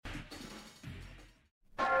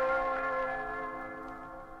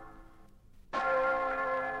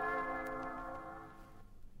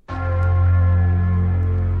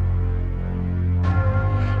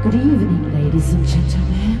Good evening, ladies and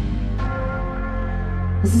gentlemen.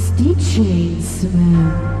 This is DJane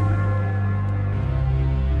Simone.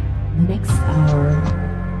 The next hour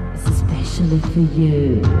is especially for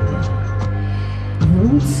you.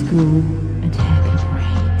 Old school and happy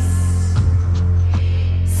breaks.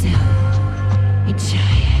 So,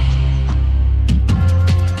 enjoy.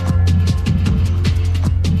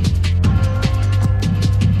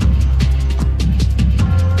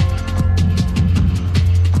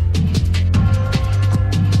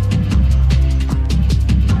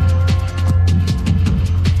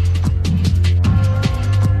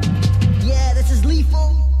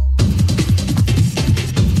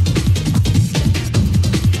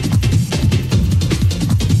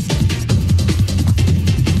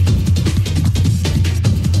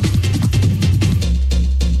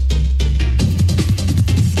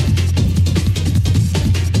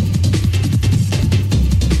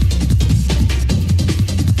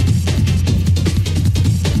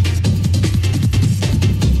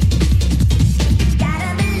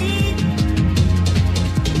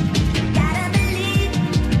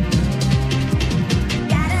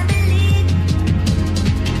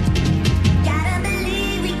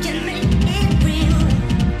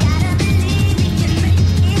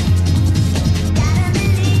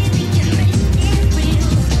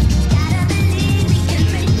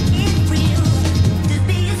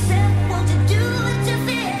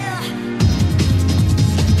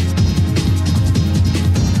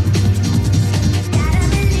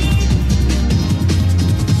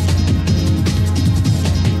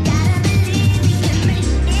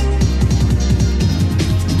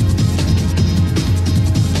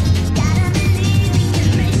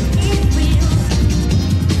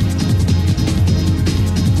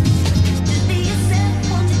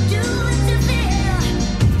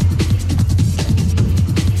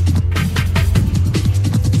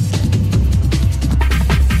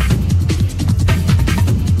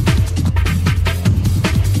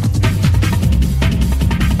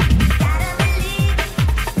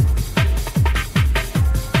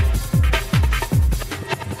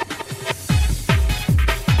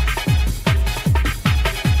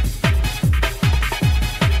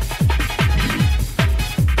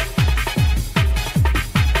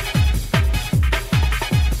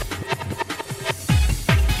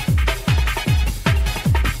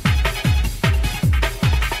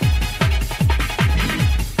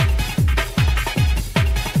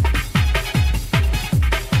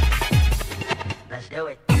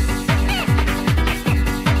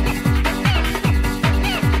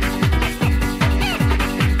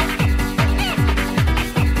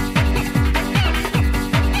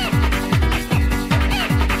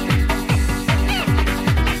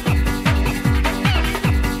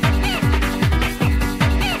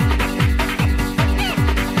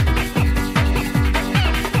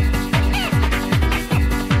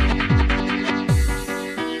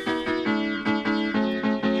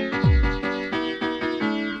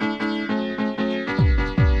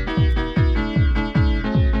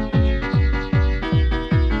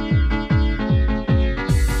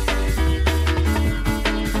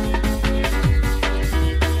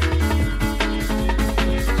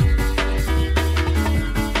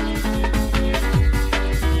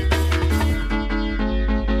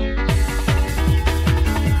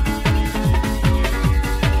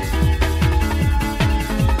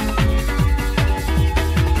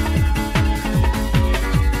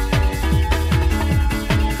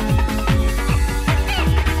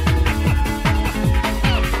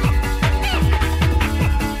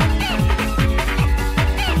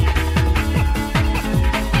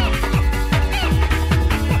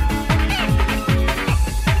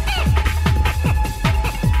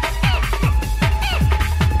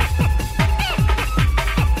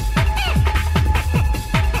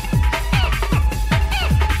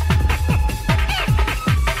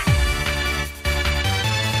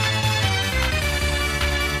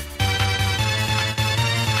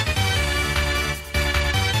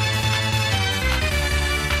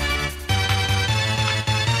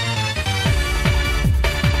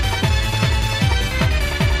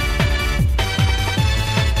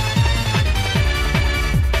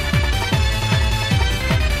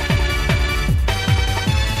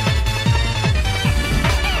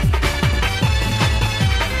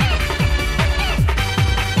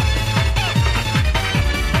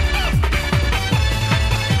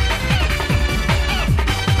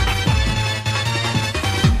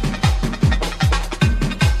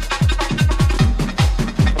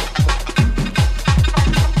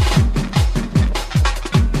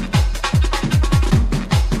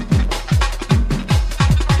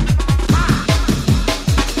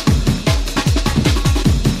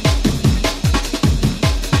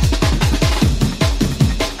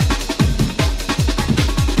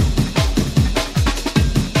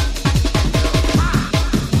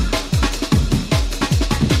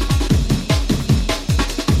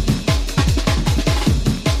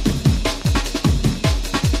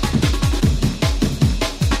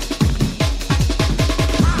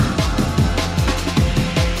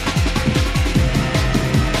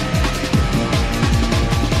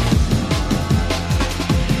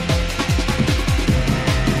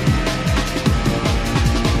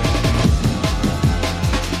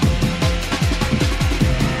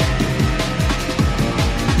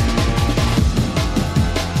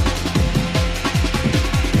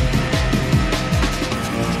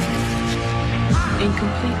 In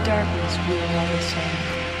complete darkness, we are all the same.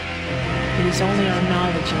 It is only our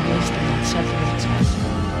knowledge and wisdom that separates us.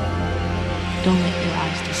 Don't let your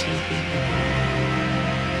eyes deceive you.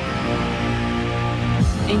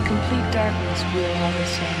 In complete darkness, we are all the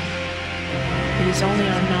same. It is only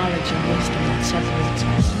our knowledge and wisdom that separates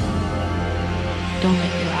us. Don't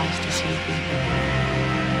let your eyes deceive you.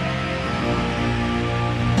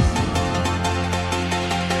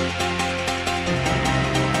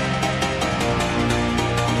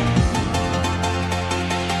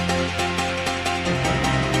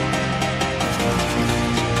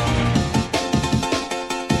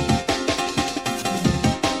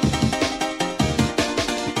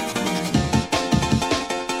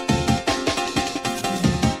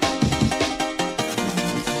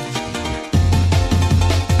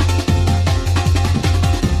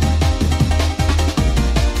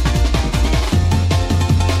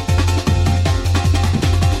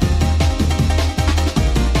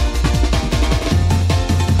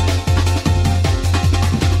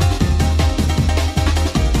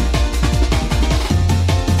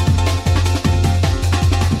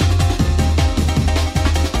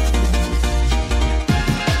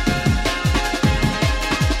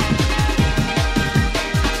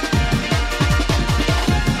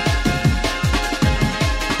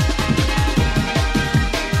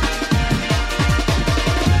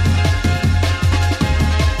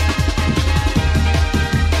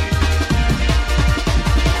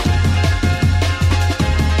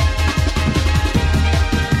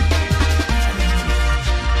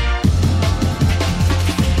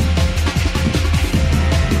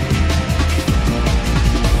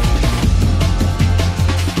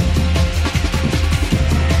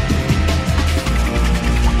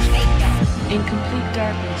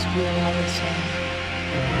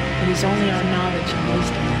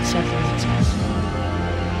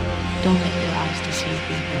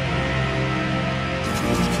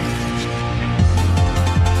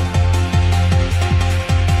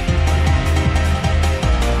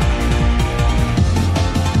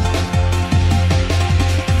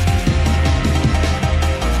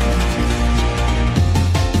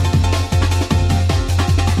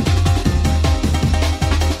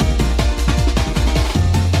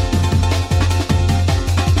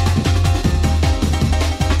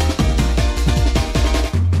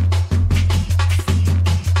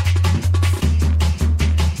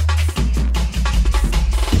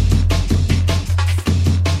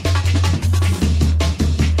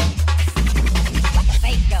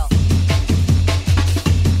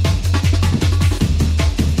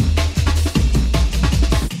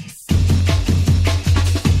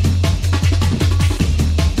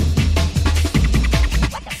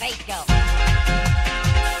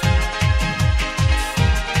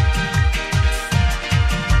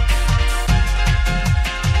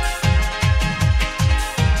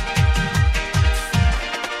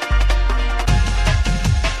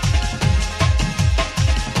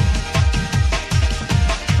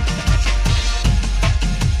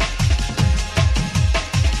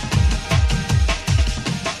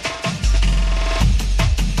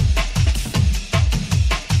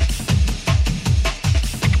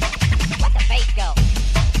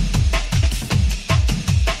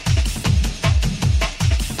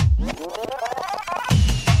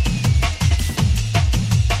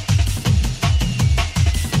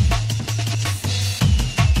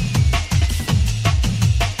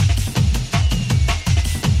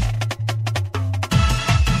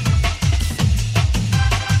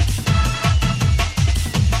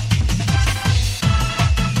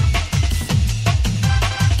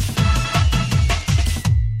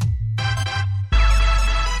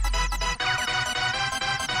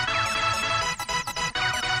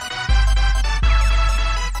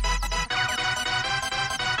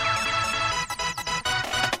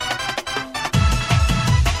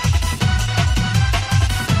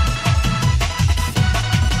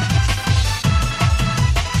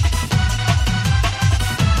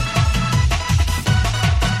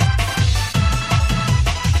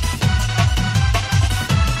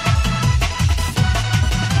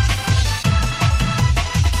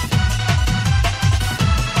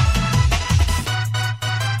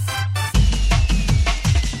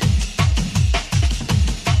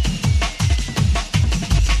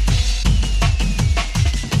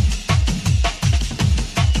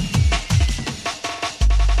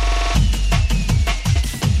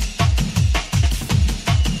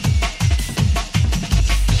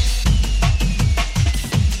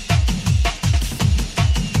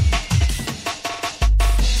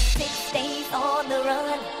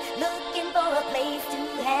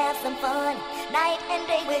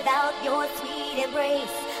 without your sweet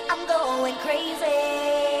embrace. I'm going crazy,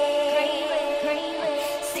 crazy, crazy.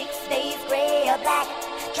 6 days gray or black,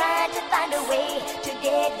 trying to find a way to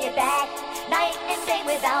get you back. Night and day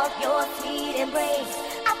without your sweet embrace.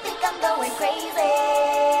 I think I'm going crazy.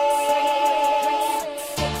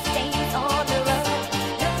 6 days on the run,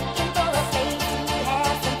 looking for a place to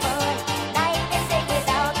have some fun. Night and day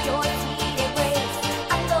without your sweet embrace.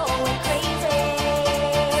 I'm going crazy.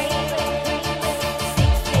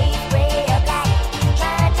 6 days gray or black,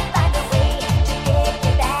 trying to find a way to get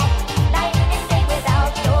you back. Night and day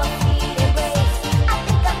without your sweet embrace. I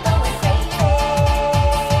think I'm going crazy.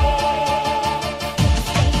 6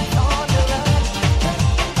 days on the run,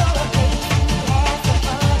 looking for a place to have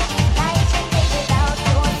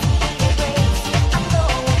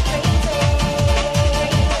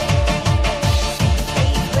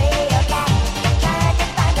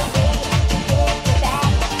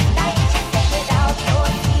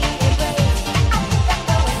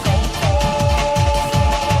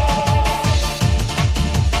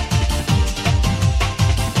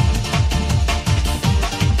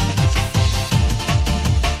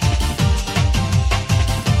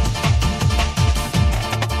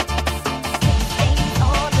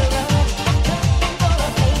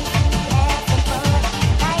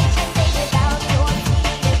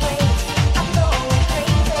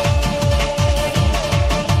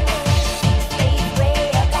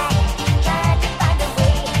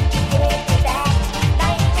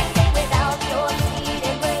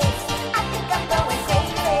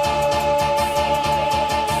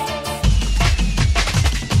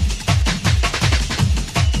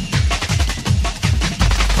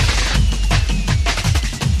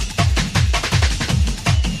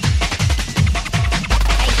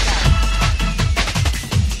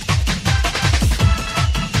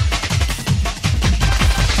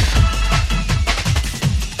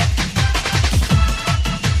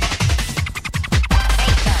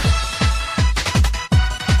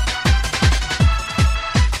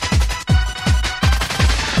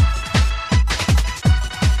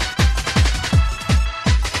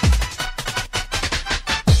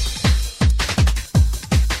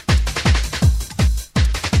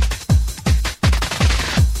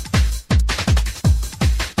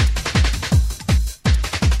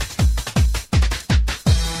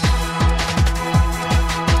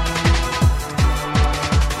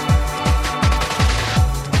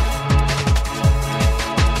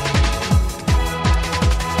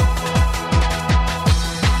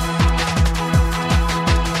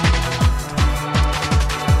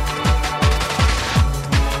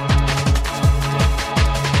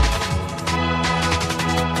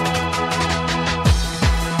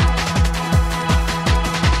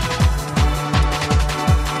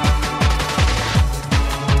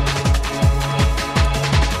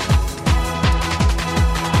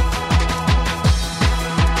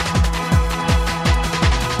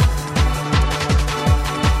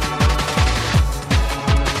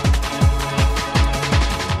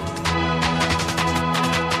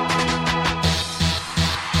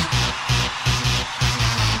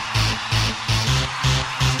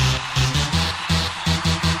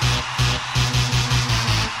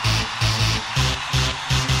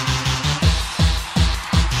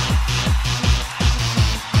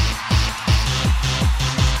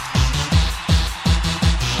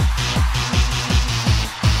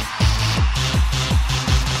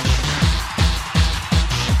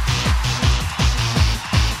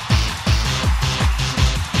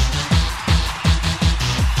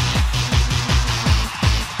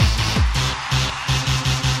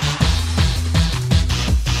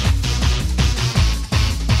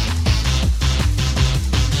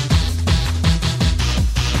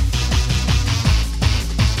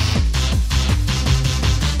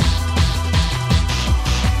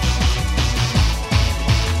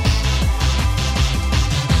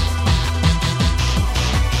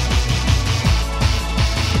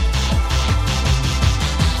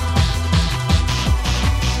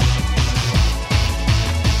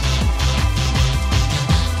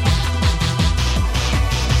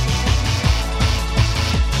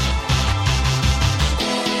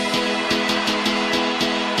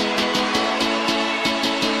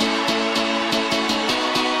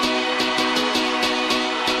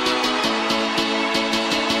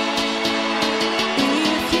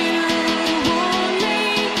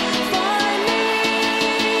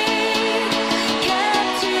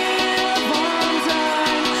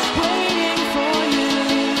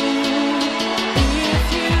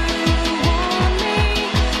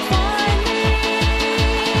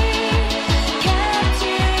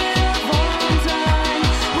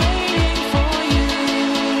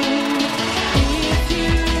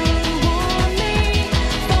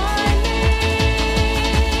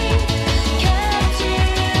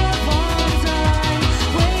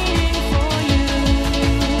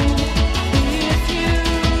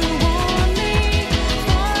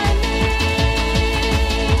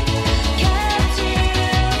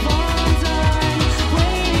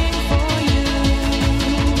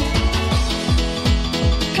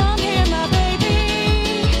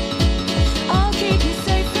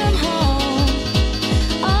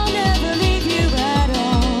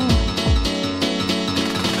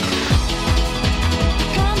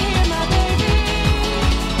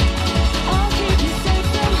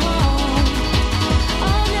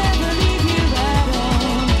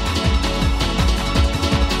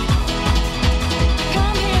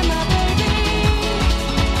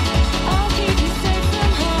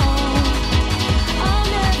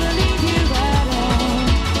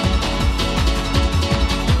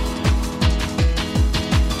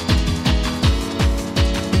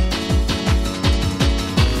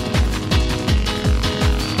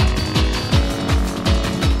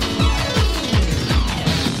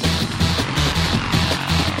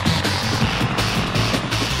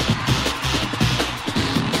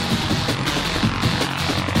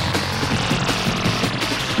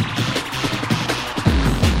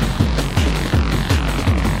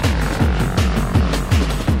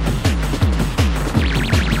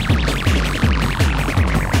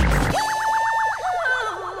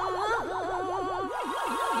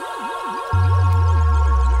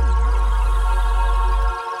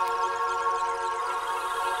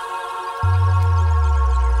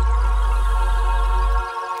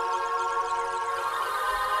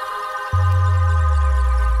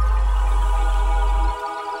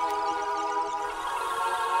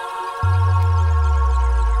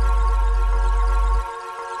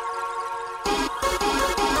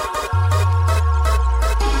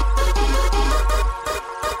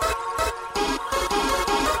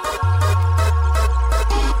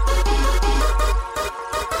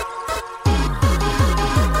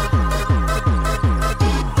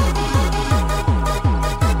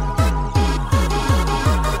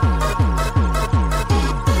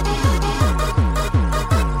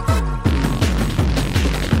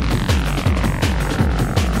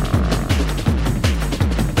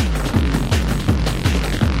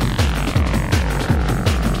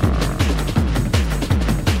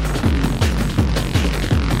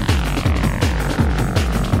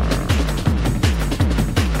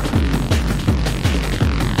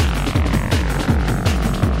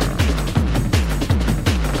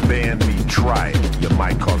try it, you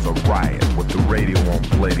might cause a riot. What the radio won't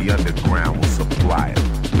play, the underground will supply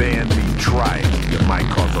it. Band me, try it, you might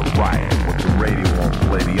cause a riot. What the radio won't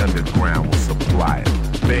play, the underground will supply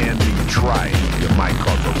it. Band me, try it, you might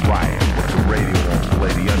cause a riot. What the radio won't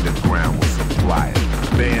play, the underground will supply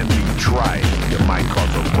it. Band me, try it, you might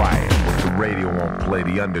cause a riot. What the radio won't play,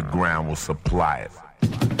 the underground will supply it.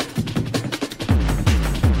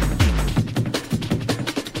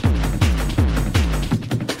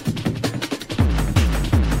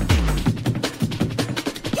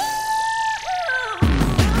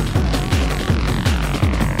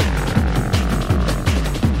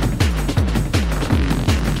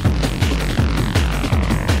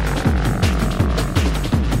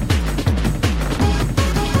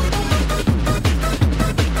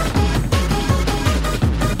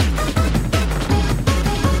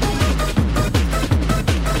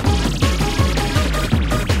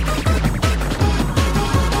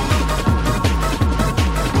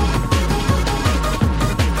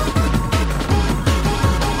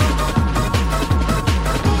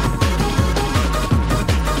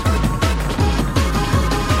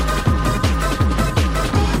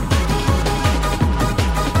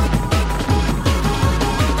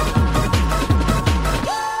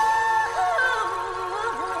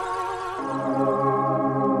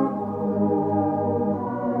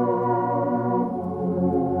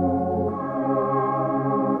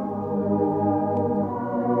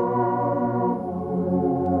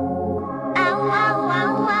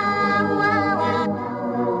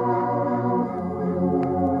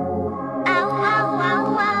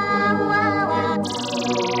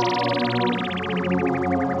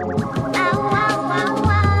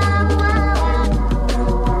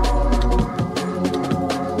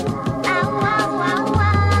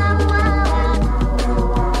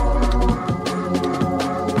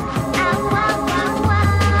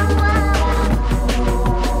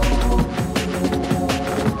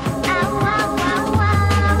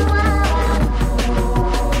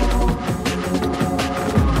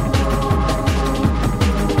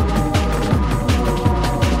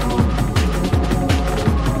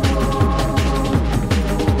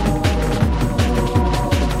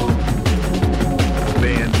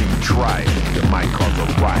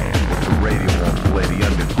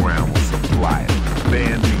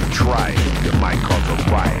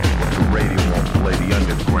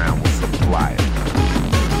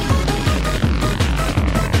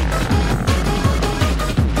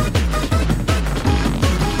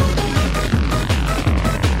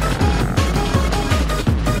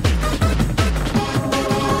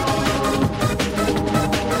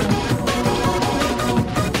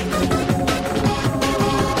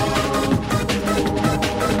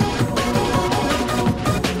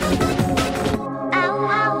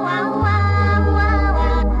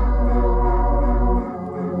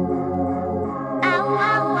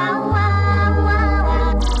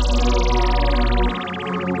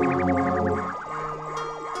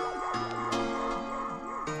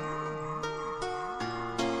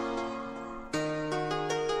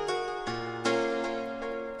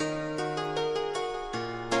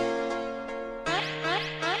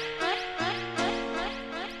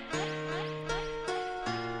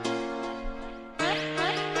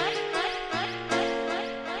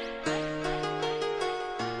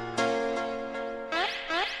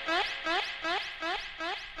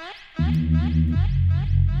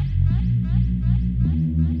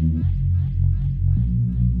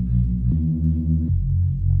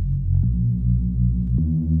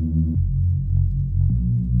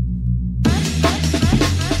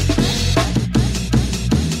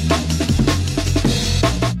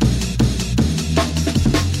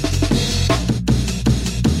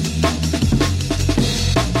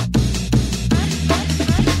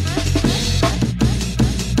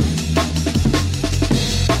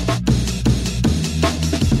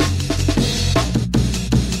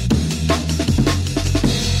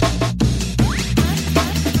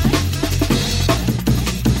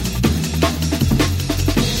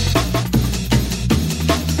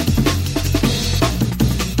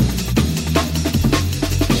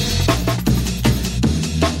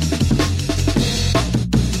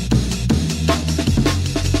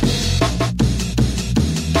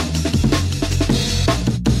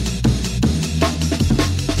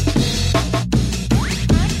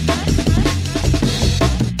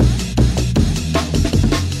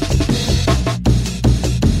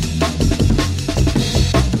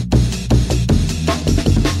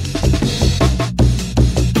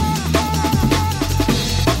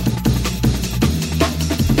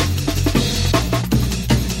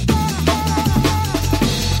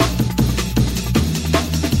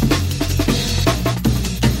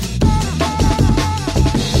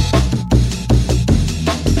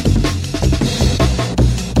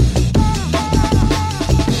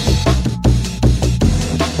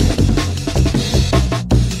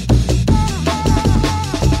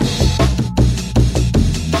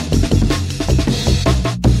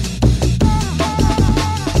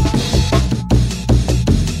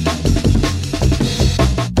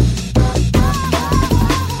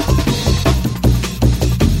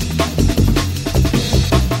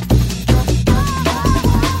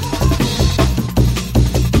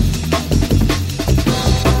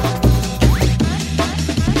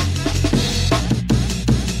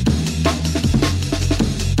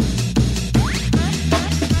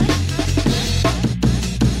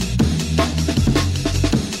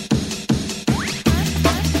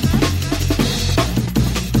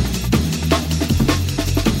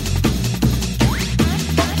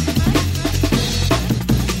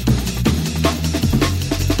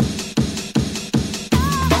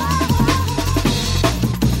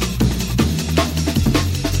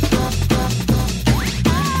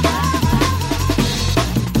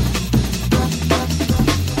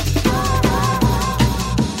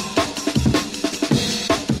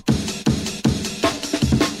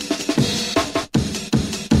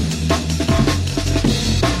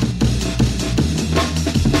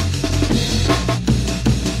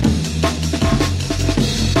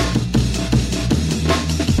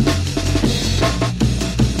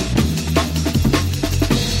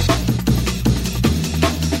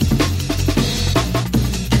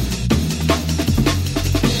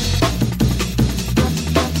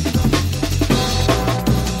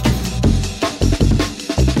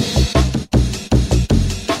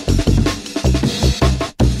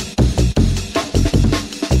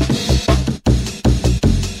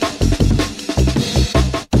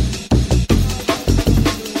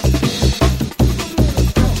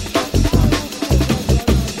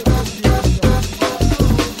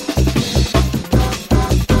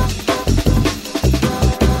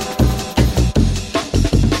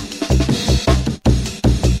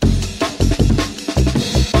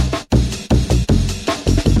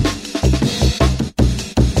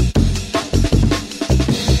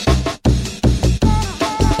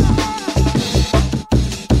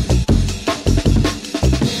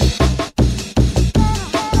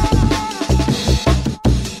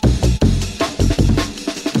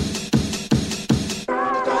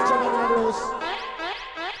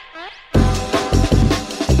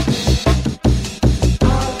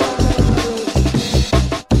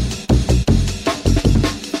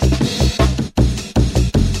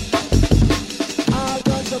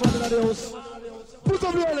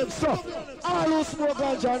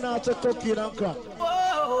 out to cocaine and crack.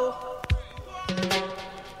 Whoa.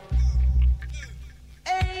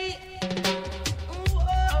 Hey.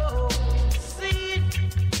 Whoa. See.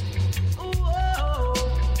 Whoa.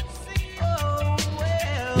 Oh,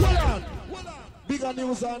 well. Hold on. Bigger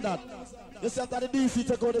news on that. You see after the DC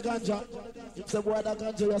take out the ganja. You say, boy, that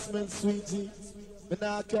ganja just smells sweetie. But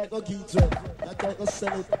now I can't go get it. I can't go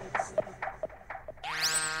sell it.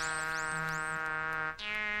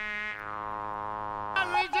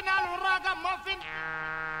 Original ragamuffin.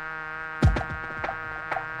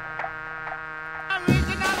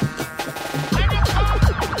 Original. When you come.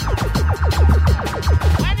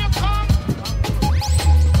 When you come.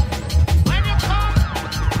 When you come.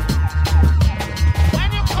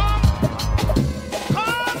 When you come.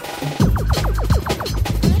 Come.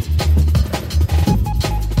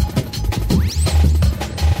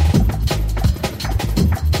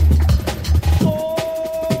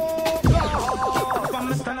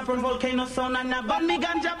 Volcano sound and a ban me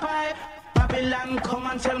ganja pie. Babylon come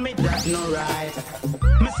and tell me that's no right.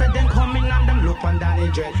 Me say them coming and them look on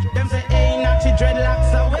Danny Dread. Them say hey natty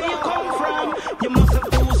dreadlocks, so where you come from? You must have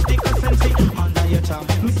two stickers sensi under your tongue.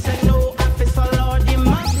 Me say no officer Lord, he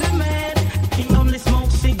must be mad. He only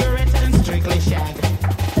smokes cigarettes and strictly shag.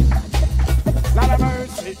 Lot of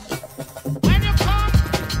mercy. When you come.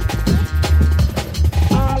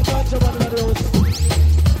 All ganja man in the house.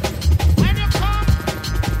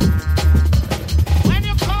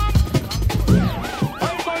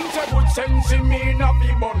 Sense in me not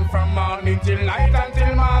be born from morning till night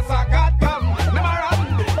until massacre come. Never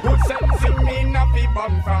run. Good sense in me not be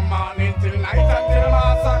born from morning till night until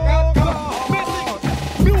massacre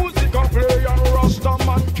come. Music a play and Rasta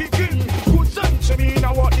man kicking. Good sense in me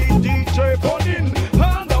now what the DJ putting.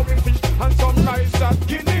 Hand out with fish and some nice at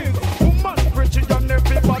Guinness. Woman preaching and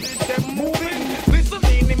everybody them moving. Listen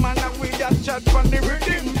in the man and we just chat from the rhythm.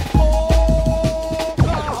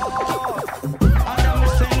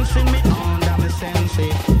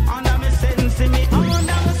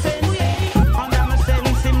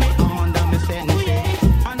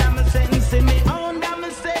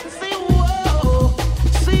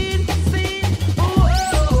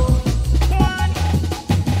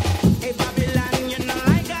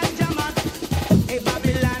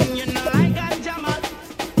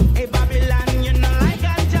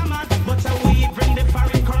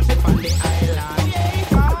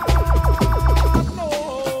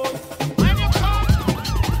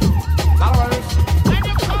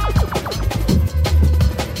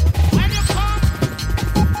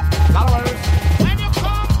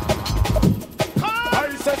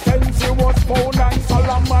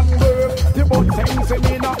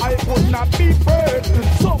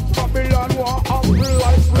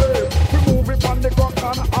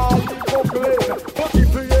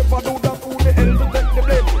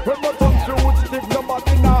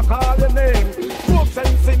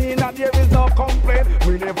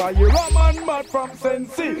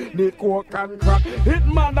 And crack. It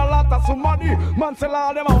man a lot of some money. Man sell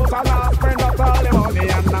all them house and I spend out all the money.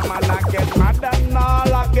 And a man a get mad and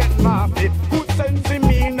all a get naughty. Good sense in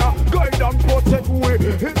me now. Guide and protect way.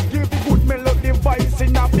 It give the good melody voice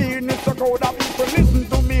in a being. It's a crowd of people listen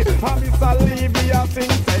to me. And Miss Olivia sing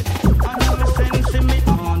say. Under me sense in me.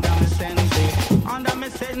 Under me sense. Under me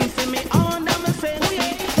sense in me. Under me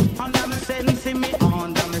sense. Under me sense in me.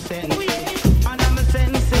 Under me sense. Under me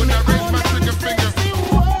sense in me.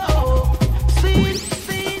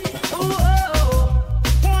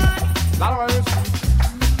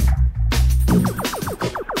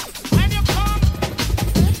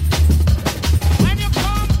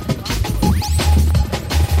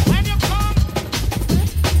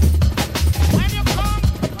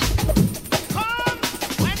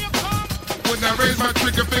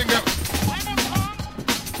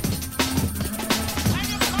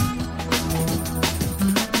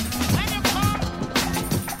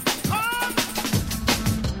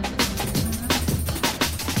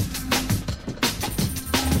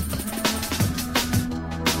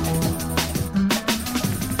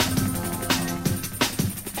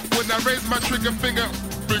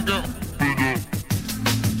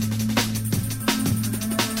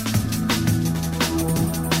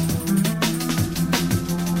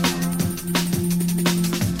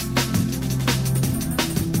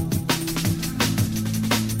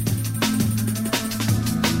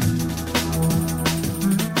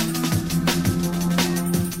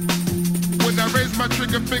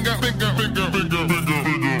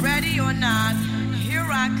 Ready or not, here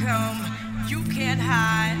I come. You can't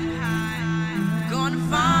hide. Gonna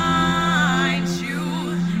find you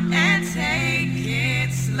and take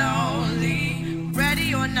it slowly.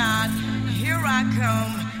 Ready or not, here I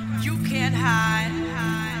come. hide.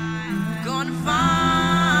 Gonna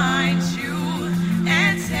find you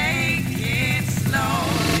and take it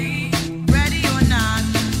slowly. Ready or not,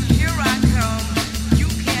 here I come. You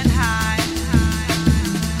can't hide.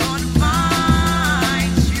 Gonna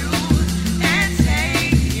find you and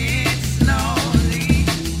take it slowly.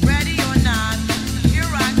 Ready or not,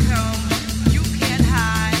 here I come. You can't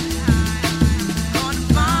hide. Gonna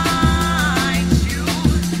find you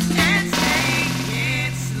and take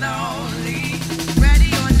it slowly.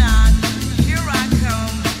 Ready or not, here I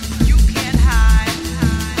come. You can't hide.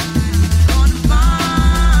 Gonna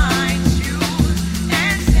find you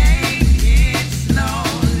and take it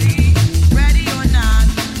slowly. Ready or not,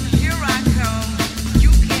 here I come.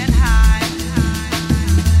 You can't hide.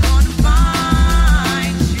 Gonna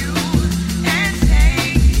find you and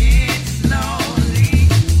take it slowly.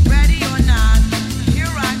 Ready or not,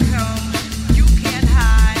 here I come. You can't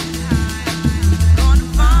hide. Gonna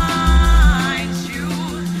find you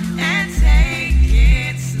and take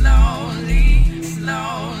it slowly,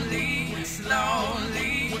 slowly,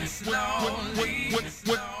 slowly, slowly.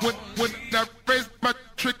 When I raise my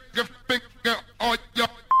trigger finger, all y'all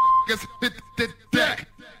niggas hit the deck.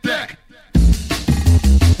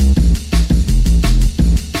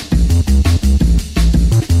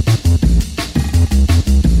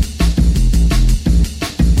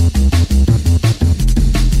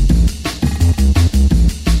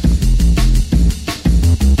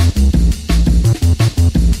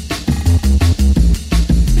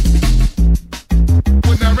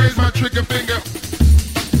 When I raise my trigger finger.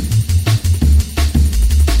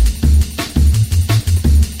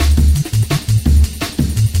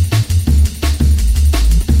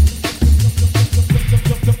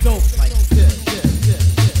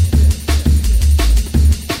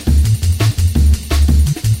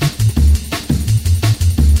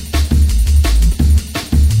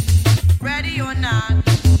 Ready or not.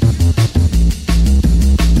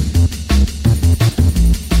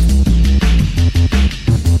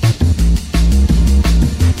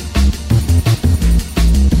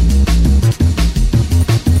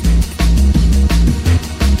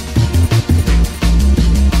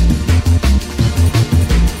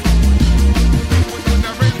 When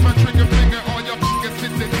I raise my trigger finger, all y'all niggas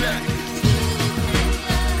hit the deck.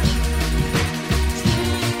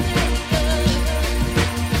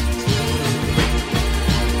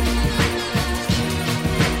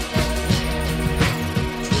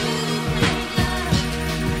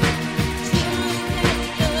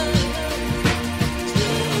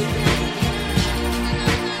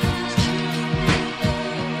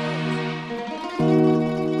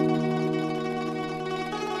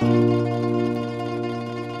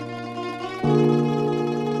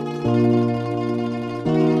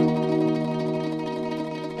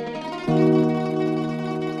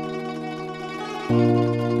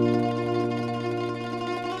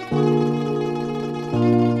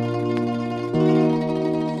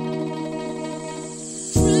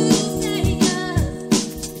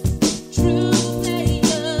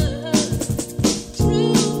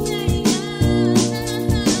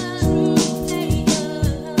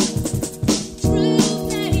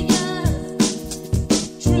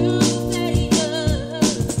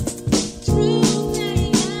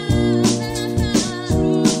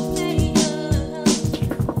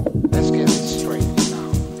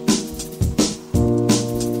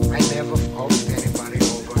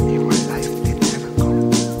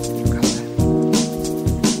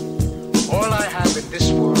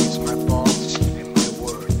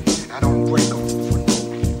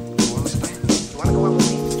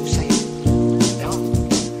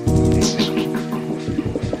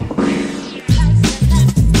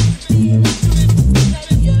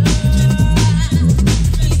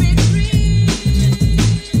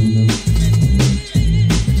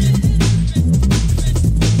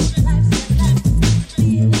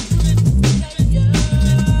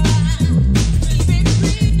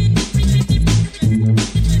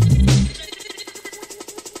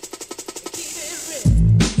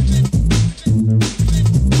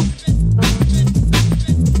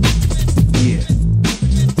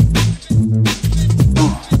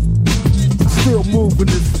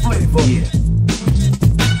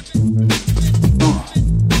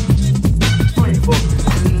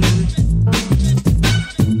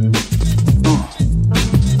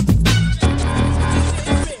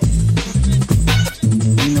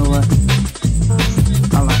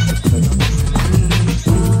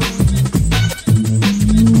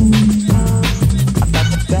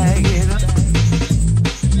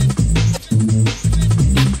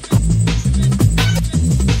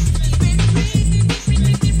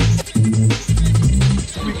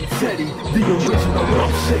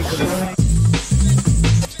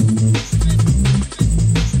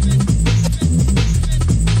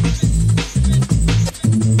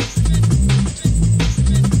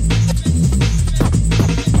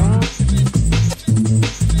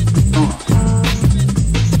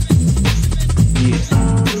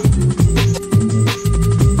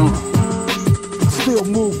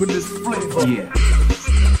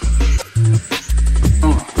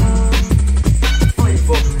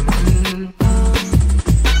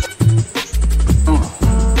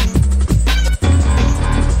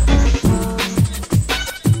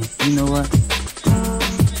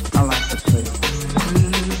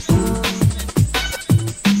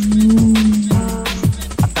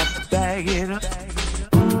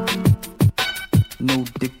 no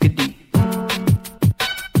diggity,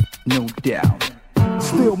 no doubt.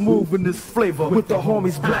 Still moving this flavor with the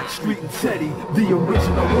homies Blackstreet and Teddy, the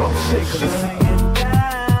original rough shakers. Laying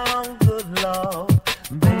down, good lord,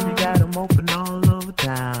 baby got them open all over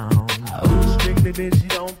town. Strictly bitch, you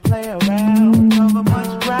don't play around. Cover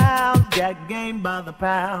much ground, got game by the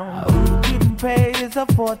pound. Getting paid is a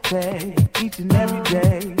forte, each and every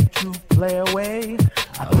day. True play away,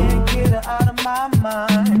 I can't get her out of my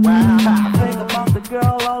mind. Wow, I think about the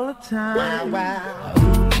girl all the time.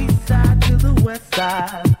 Wow. East side to the west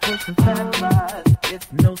side, pushing fat rides, it's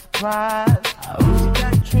no surprise. She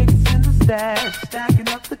got tricks in the stash, stacking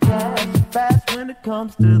up the cash, fast when it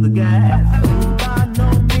comes to the gas. By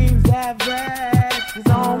no means average, it's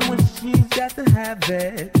on when she's got to have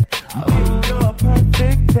it. Baby, you're a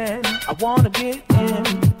perfect 10, I wanna get in,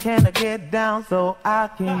 can I get down so I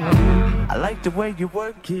can? I like the way you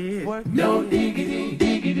work it. No diggity,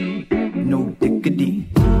 diggity, no diggity.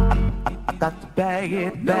 I got to bag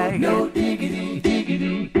it, bag it. No diggity,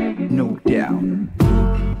 diggity, no doubt.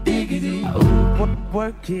 Diggity,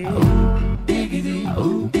 work it. Diggity,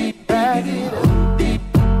 bag it up. Diggity.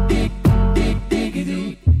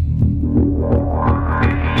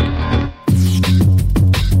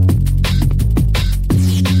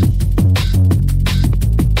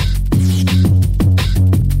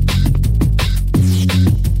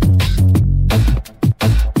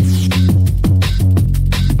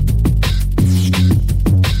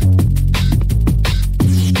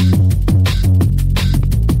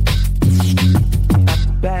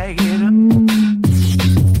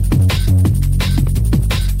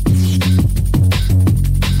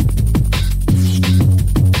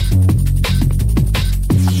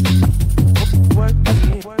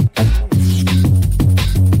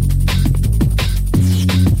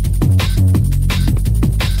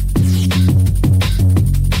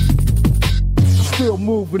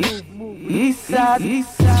 East side,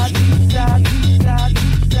 east side, east side, east side,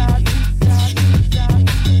 east side, east side,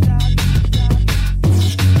 east side,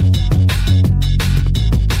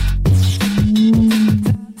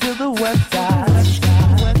 to the west side.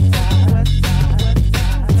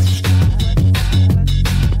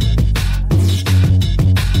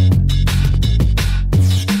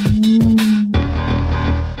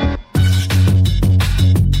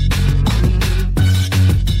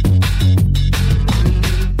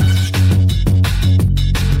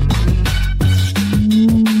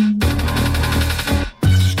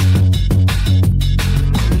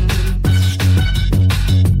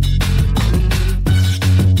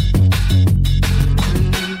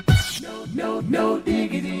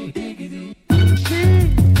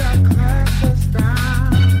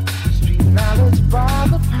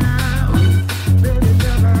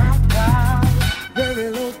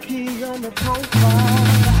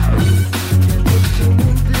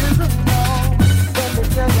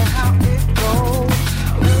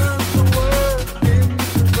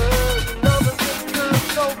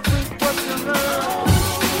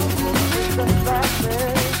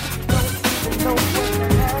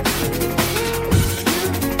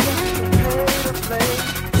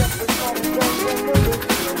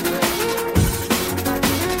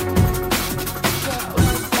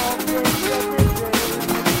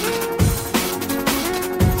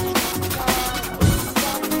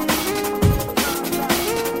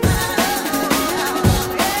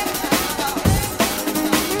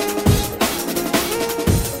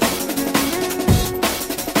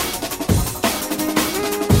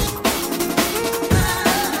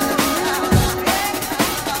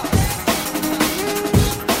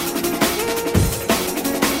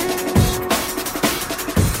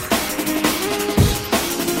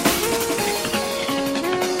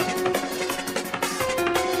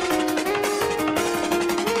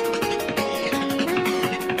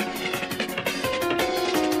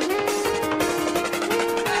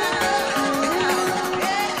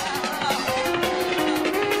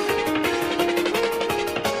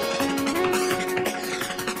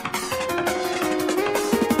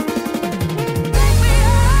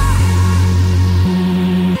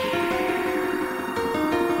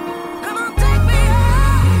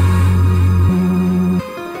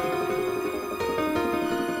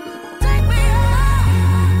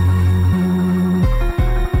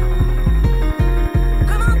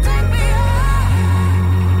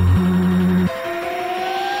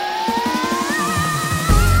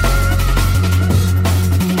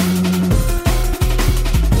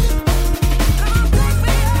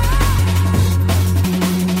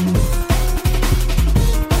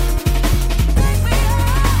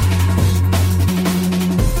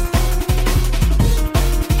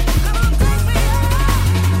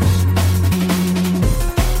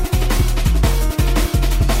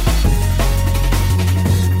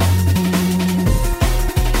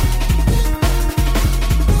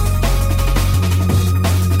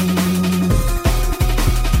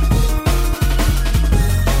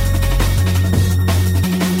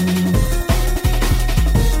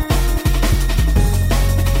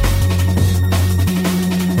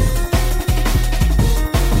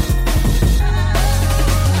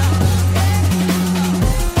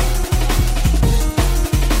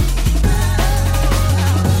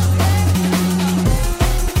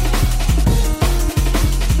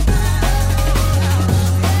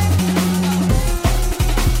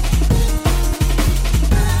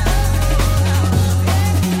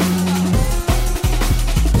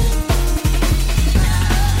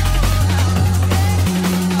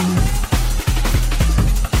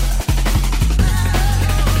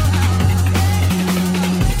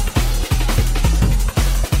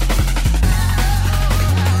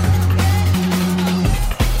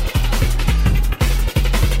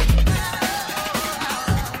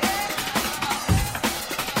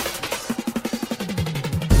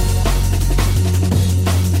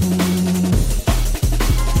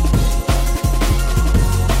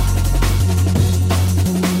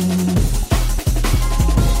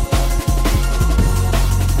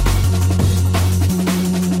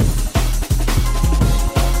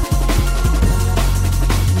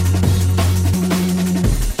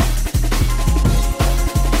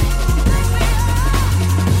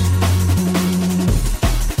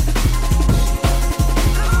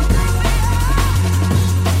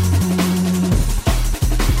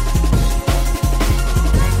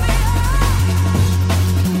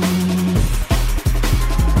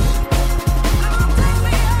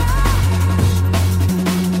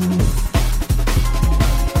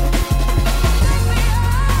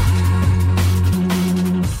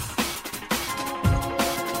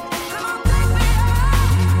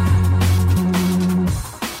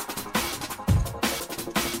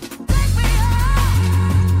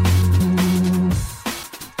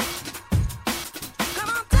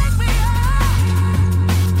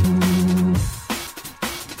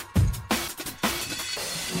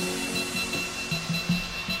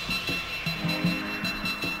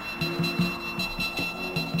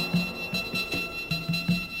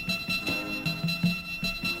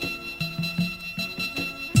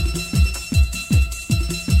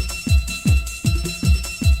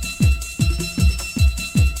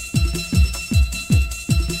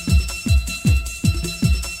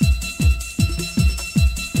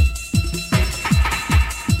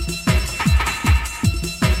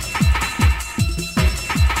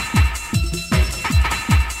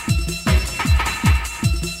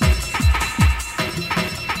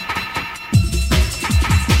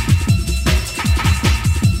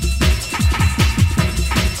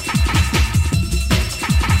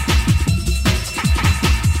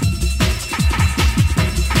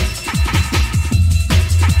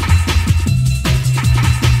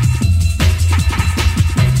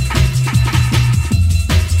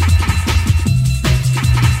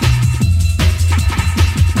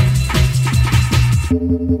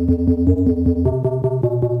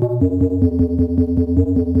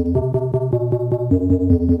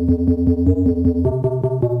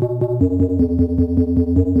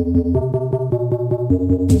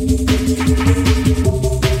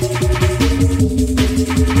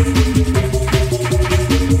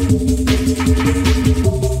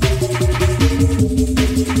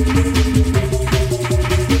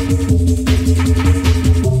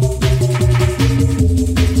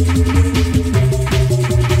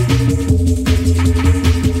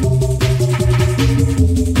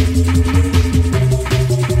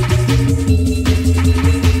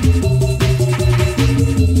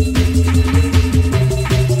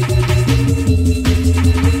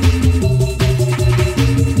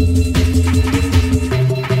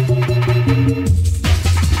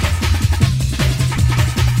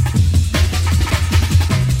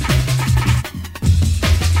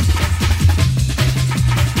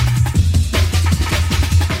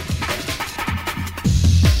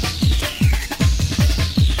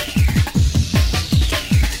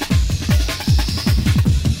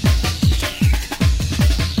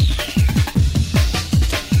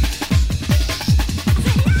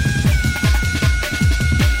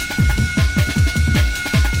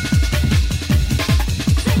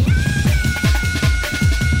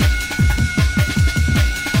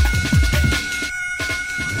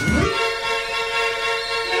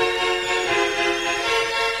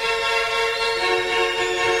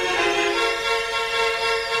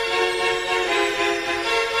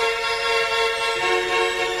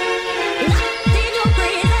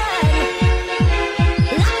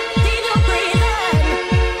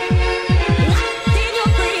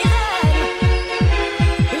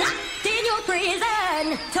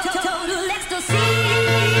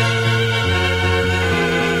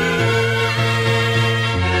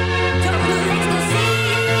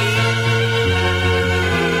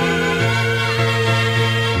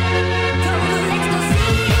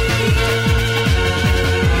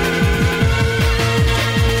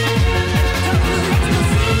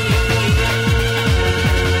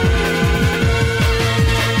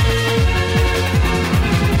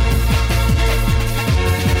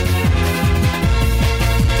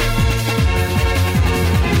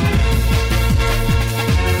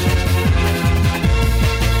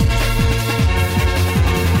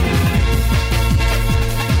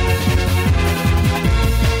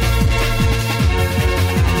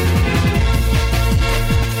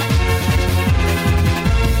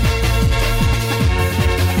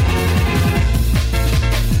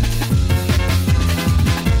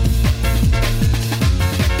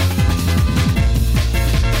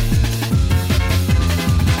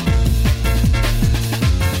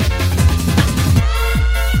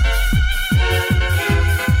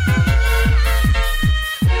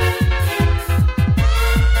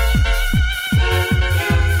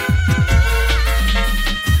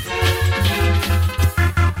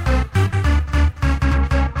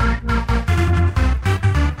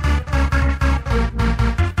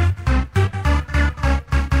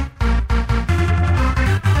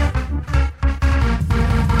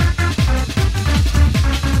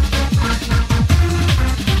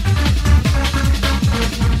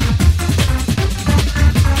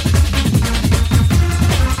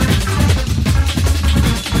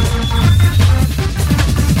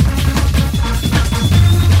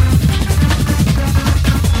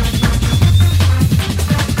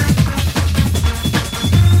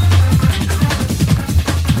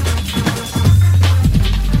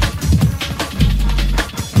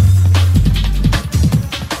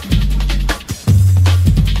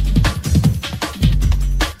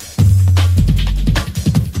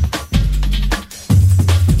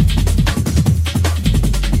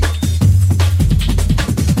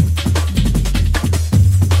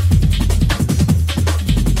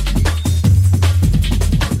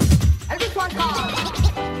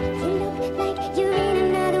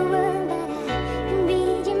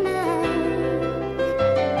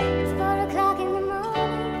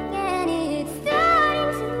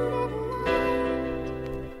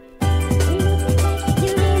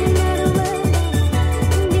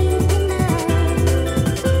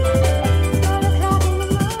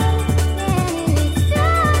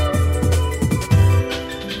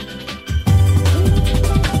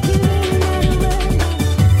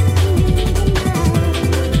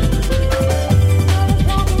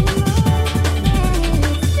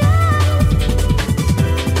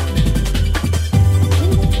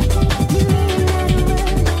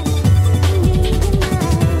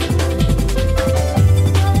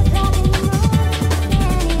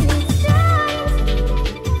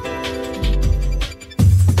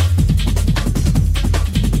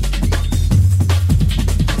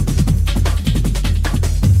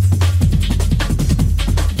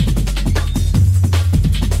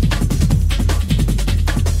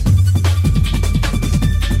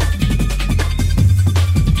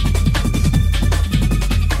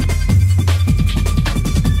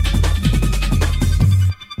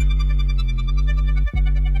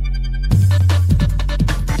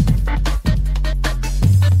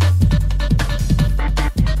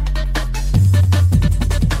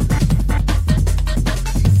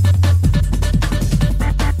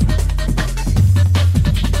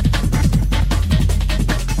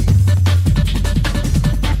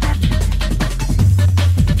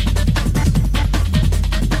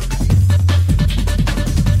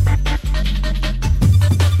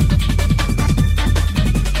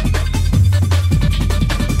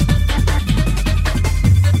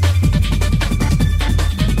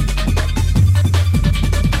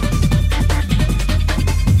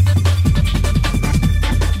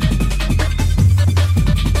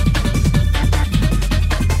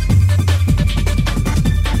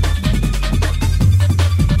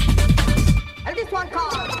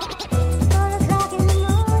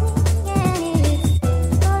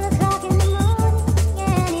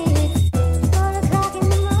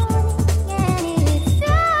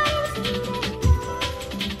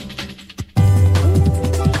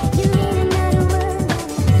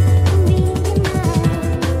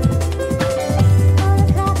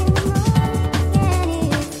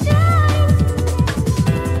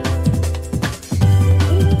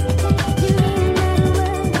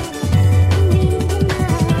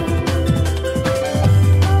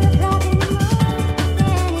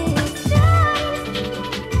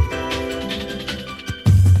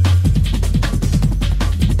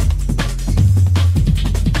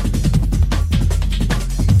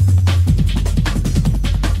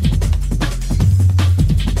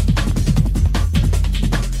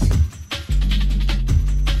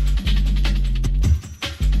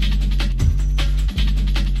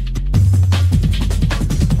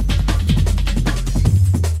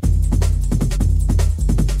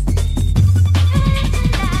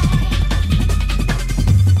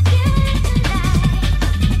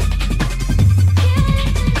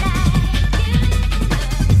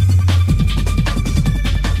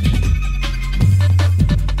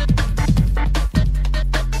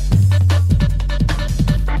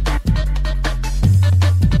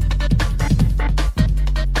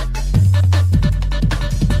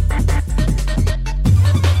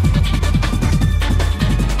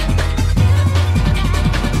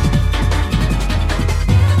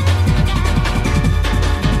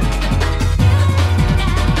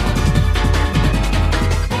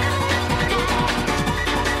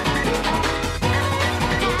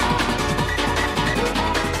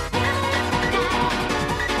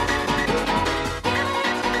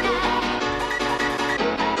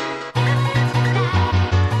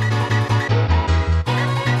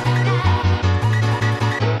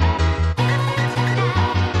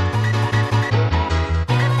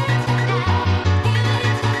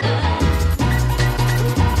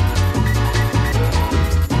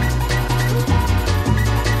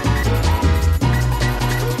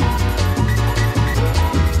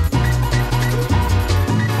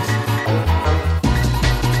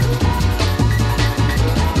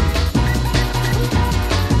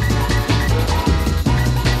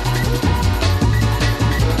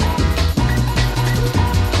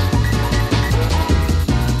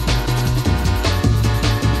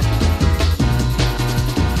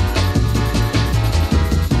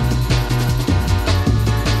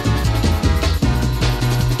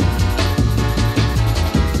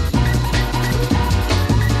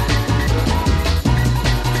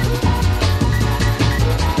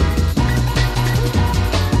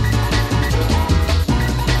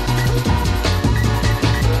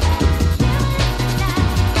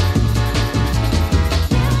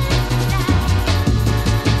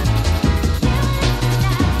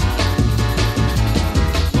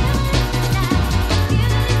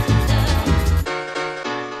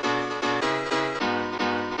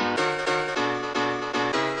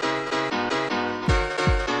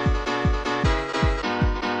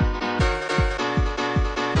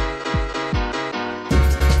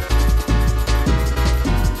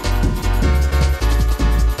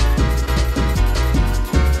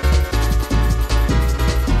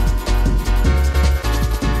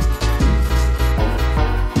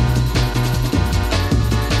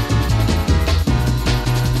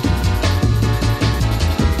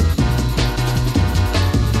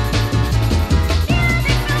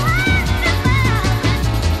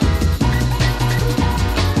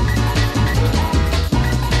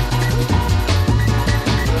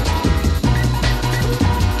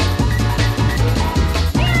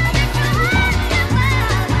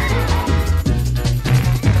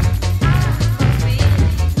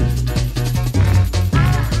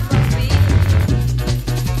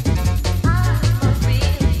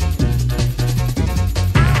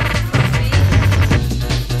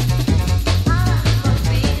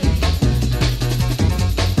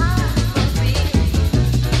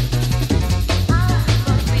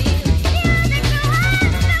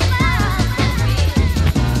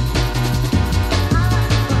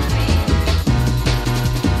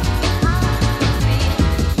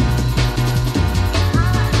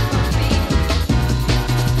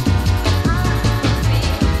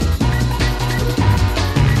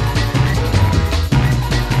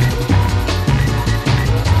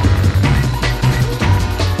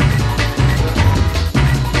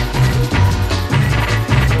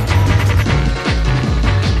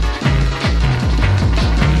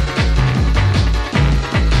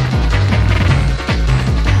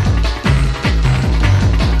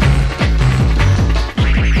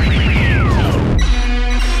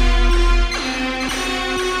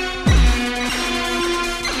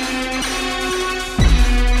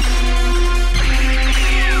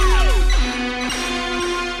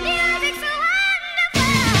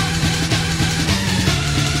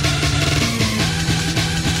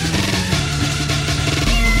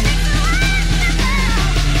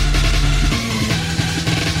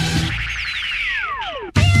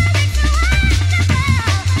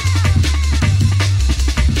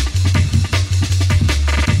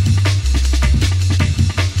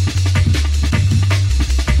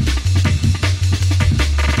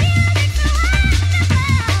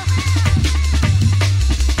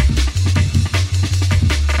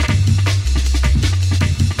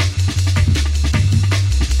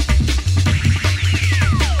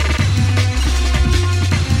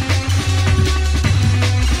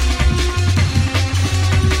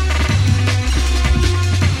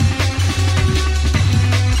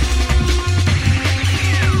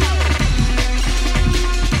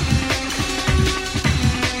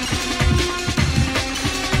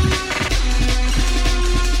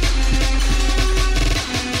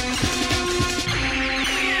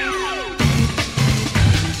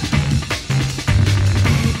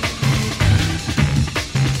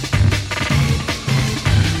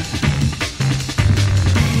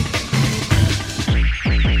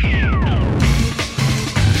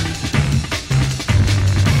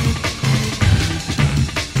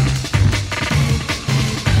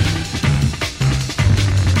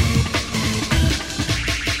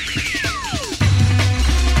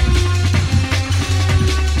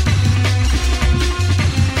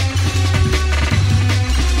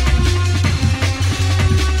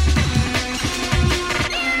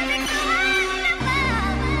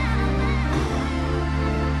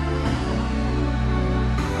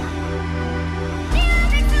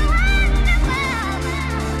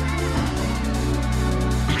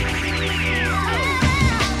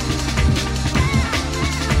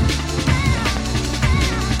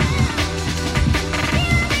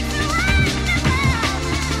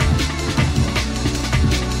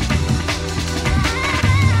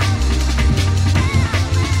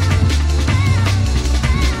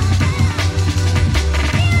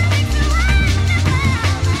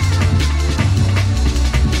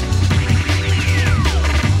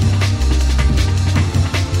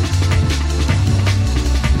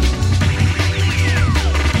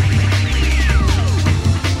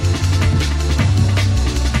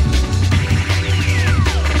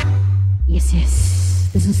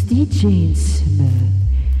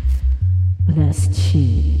 best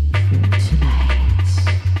tune for tonight.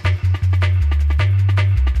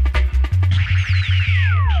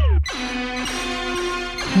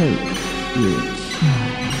 Hope you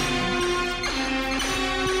enjoy.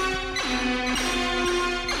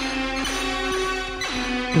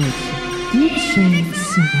 It's DJane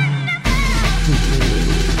Simone.